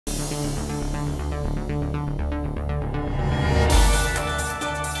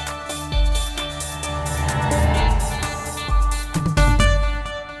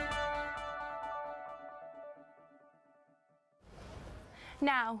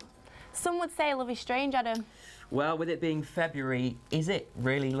Now, some would say love is strange, Adam. Well, with it being February, is it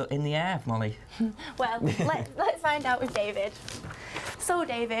really in the air, Molly? Well, let's find out with David. So,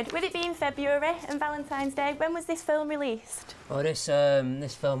 David, with it being February and Valentine's Day, when was this film released? Well, this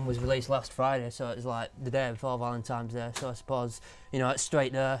film was released last Friday, so it was like the day before Valentine's Day. So I suppose, you know, it's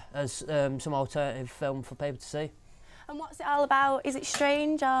straight there as some alternative film for people to see. And what's it all about? Is it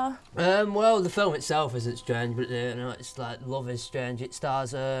strange or...? Well, the film itself isn't strange, but you know, it's like love is strange. It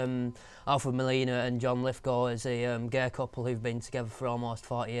stars Alfred Molina and John Lithgow as a gay couple who've been together for almost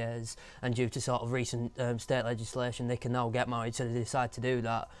 40 years, and due to sort of recent state legislation, they can now get married, so they decide to do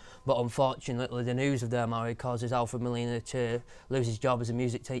that. But unfortunately, the news of their marriage causes Alfred Molina to lose his job as a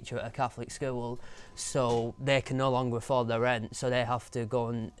music teacher at a Catholic school, so they can no longer afford their rent, so they have to go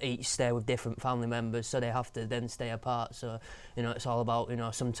and each stay with different family members, so they have to then stay apart. So, you know, it's all about, you know,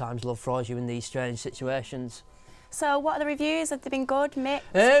 sometimes love throws you in these strange situations. So what are the reviews? Have they been good, mixed?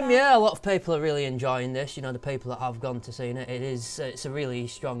 Yeah, a lot of people are really enjoying this. You know, the people that have gone to see it, it's a really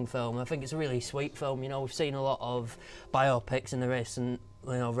strong film. I think it's a really sweet film. You know, we've seen a lot of biopics in the race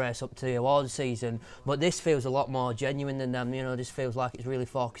up to the awards season, but this feels a lot more genuine than them. You know, this feels like it's really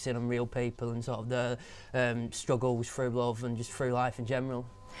focusing on real people and sort of their struggles through love and just through life in general.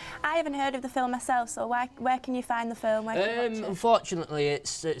 I haven't heard of the film myself, so where can you find the film? Where can you watch it? Unfortunately,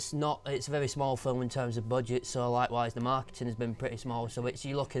 it's a very small film in terms of budget, so likewise the marketing has been pretty small, so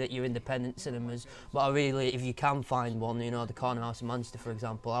you're looking at your independent cinemas. But I really, if you can find one, you know, the Corner House in Manchester, for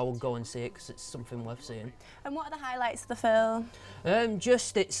example, I will go and see it because it's something worth seeing. And what are the highlights of the film?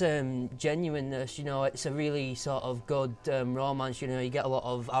 Just its genuineness, you know, it's a really sort of good romance. You know, you get a lot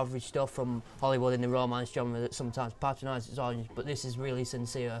of average stuff from Hollywood in the romance genre that sometimes patronises its audience, but this is really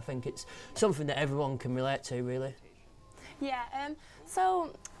sincere. I think it's something that everyone can relate to, really. Yeah,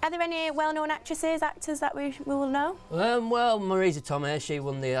 so are there any well-known actors that we will know? Well, Marisa Tomei, she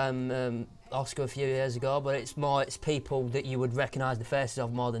won the Oscar a few years ago, but it's people that you would recognise the faces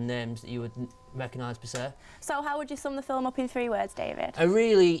of more than names that you would recognise per se. So how would you sum the film up in 3 words, David? A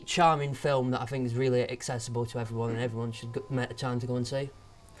really charming film that I think is really accessible to everyone, and everyone should make the time to go and see.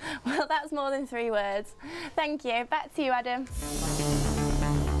 Well, that's more than 3 words. Thank you. Back to you, Adam.